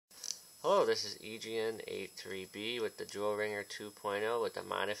Hello, this is EGN83B with the Joule Ringer 2.0 with a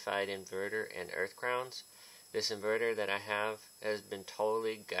modified inverter and earth grounds. This inverter that I have has been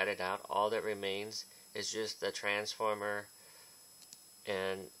totally gutted out. All that remains is just the transformer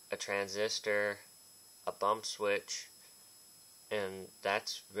and a transistor, a bump switch, and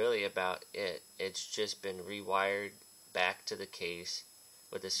that's really about it. It's just been rewired back to the case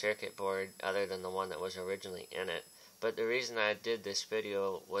with a circuit board other than the one that was originally in it. But the reason I did this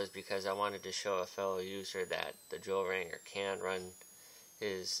video was because I wanted to show a fellow user that the Joule Ringer can run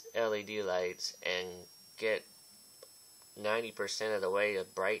his LED lights and get 90% of the way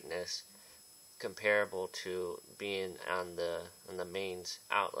of brightness comparable to being on the mains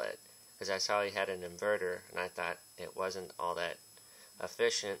outlet. Because I saw he had an inverter and I thought it wasn't all that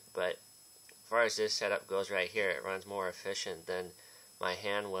efficient, but as far as this setup goes right here, it runs more efficient than my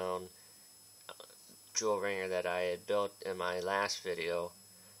hand-wound Joule Ringer that I had built in my last video.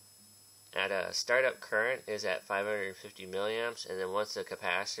 At a startup current is at 550 milliamps, and then once the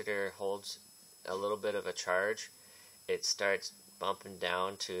capacitor holds a little bit of a charge, it starts bumping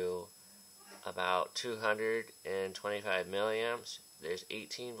down to about 225 milliamps. There's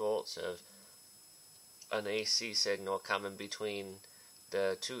 18 volts of an AC signal coming between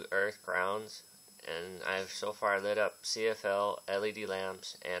the two earth grounds, and I've so far lit up CFL LED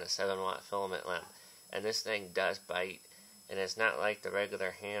lamps and a 7-watt filament lamp. And this thing does bite, and it's not like the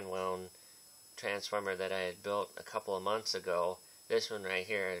regular hand-wound transformer that I had built a couple of months ago. This one right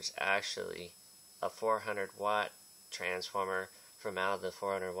here is actually a 400-watt transformer from out of the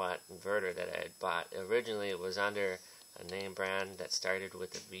 400-watt inverter that I had bought. Originally it was under a name brand that started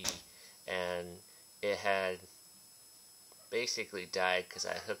with a V, and it had basically died because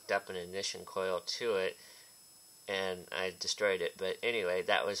I hooked up an ignition coil to it and I destroyed it. But anyway,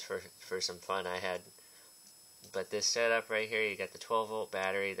 that was for some fun I had. But this setup right here, you got the 12-volt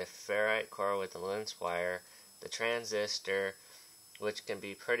battery, the ferrite core with the lens wire, the transistor, which can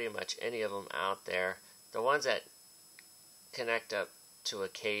be pretty much any of them out there. The ones that connect up to a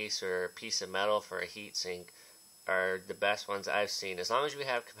case or a piece of metal for a heatsink are the best ones I've seen. As long as you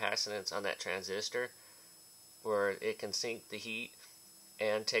have capacitance on that transistor where it can sink the heat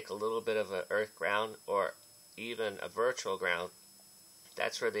and take a little bit of an earth ground or even a virtual ground,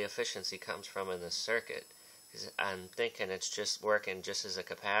 that's where the efficiency comes from in the circuit. I'm thinking it's just working just as a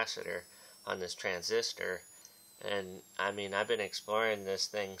capacitor on this transistor. And I mean, I've been exploring this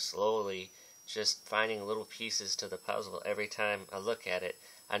thing slowly, just finding little pieces to the puzzle every time I look at it.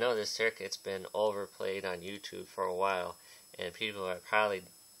 I know this circuit's been overplayed on YouTube for a while, and people are probably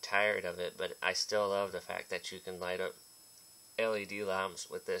tired of it, but I still love the fact that you can light up LED lamps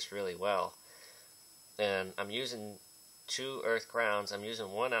with this really well. And I'm using two earth grounds. I'm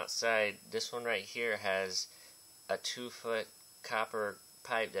using one outside. This one right here has a 2-foot copper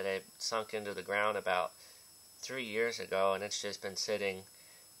pipe that I sunk into the ground about 3 years ago, and it's just been sitting,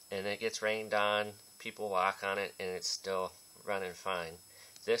 and it gets rained on, people walk on it, and it's still running fine.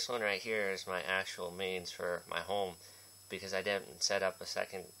 This one right here is my actual mains for my home because I didn't set up a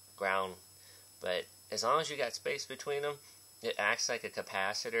second ground, but as long as you got space between them, it acts like a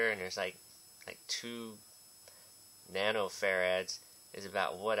capacitor, and there's like 2 nanofarads is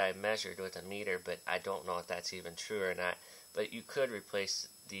about what I measured with a meter, but I don't know if that's even true or not. But you could replace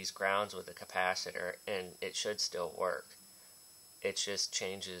these grounds with a capacitor and it should still work. It just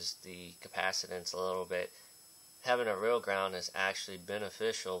changes the capacitance a little bit. Having a real ground is actually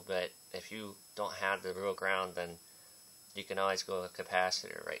beneficial, but if you don't have the real ground, then you can always go with a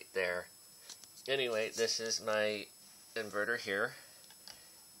capacitor right there. Anyway, this is my inverter here.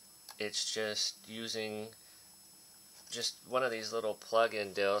 It's just using just one of these little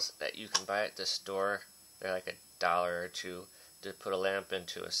plug-in deals that you can buy at the store. They're like $1 or $2 to put a lamp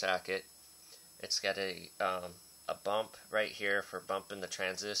into a socket. It's got a bump right here for bumping the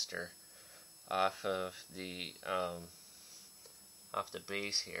transistor off of the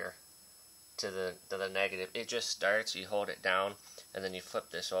base here to the negative. It just starts. You hold it down and then you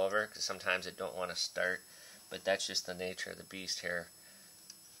flip this over because sometimes it don't want to start. But that's just the nature of the beast here.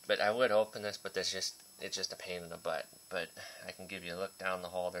 But I would open this, but it's just a pain in the butt. But I can give you a look down the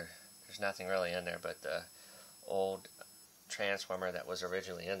hole. There's nothing really in there but the old transformer that was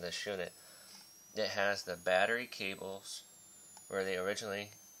originally in this unit. It has the battery cables where they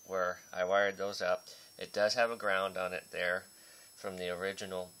originally were. I wired those up. It does have a ground on it there from the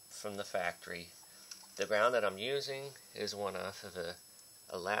original, from the factory. The ground that I'm using is one off of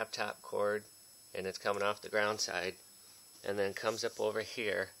a laptop cord, and it's coming off the ground side and then comes up over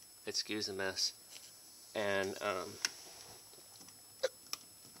here. Excuse the mess. And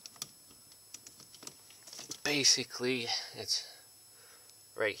basically it's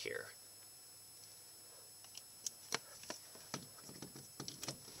right here.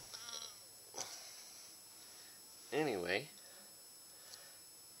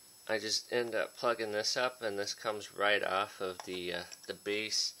 I just end up plugging this up, and this comes right off of the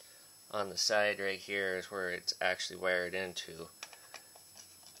base on the side right here is where it's actually wired into.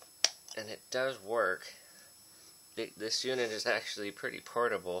 And it does work. This unit is actually pretty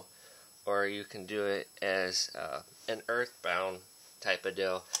portable, or you can do it as an earthbound type of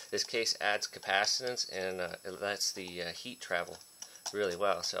deal. This case adds capacitance, and it lets the heat travel really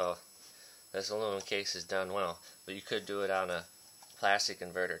well. So this aluminum case is done well. But you could do it on a plastic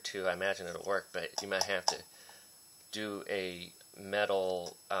inverter too. I imagine it'll work, but you might have to do a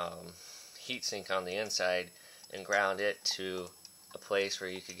metal heatsink on the inside and ground it to a place where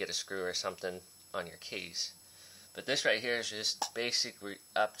you could get a screw or something on your case. But this right here is just basic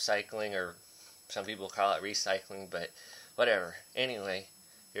upcycling, or some people call it recycling, but whatever. Anyway,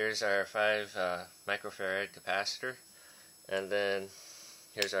 here's our 5 microfarad capacitor, and then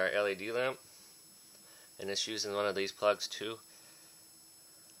here's our LED lamp, and it's using one of these plugs too.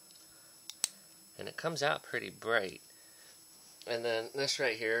 And it comes out pretty bright. And then this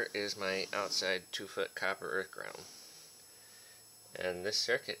right here is my outside 2-foot copper earth ground. And this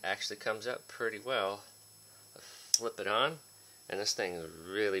circuit actually comes up pretty well. Flip it on, and this thing is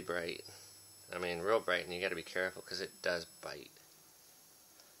really bright. I mean, real bright, and you got to be careful because it does bite.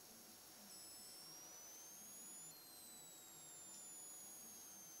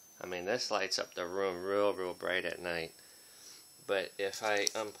 I mean, this lights up the room real bright at night. But if I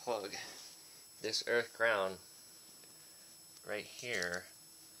unplug this earth ground right here,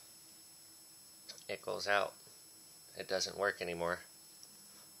 it goes out. It doesn't work anymore.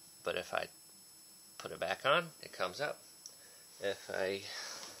 But if I put it back on, it comes up. If I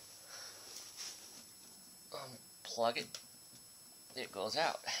unplug it, it goes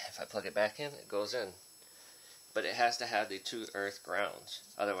out. If I plug it back in, it goes in. But it has to have the 2 earth grounds,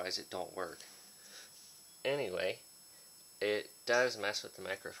 otherwise it don't work. Anyway, it does mess with the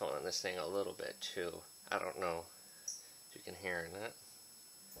microphone on this thing a little bit too. I don't know if you can hear that.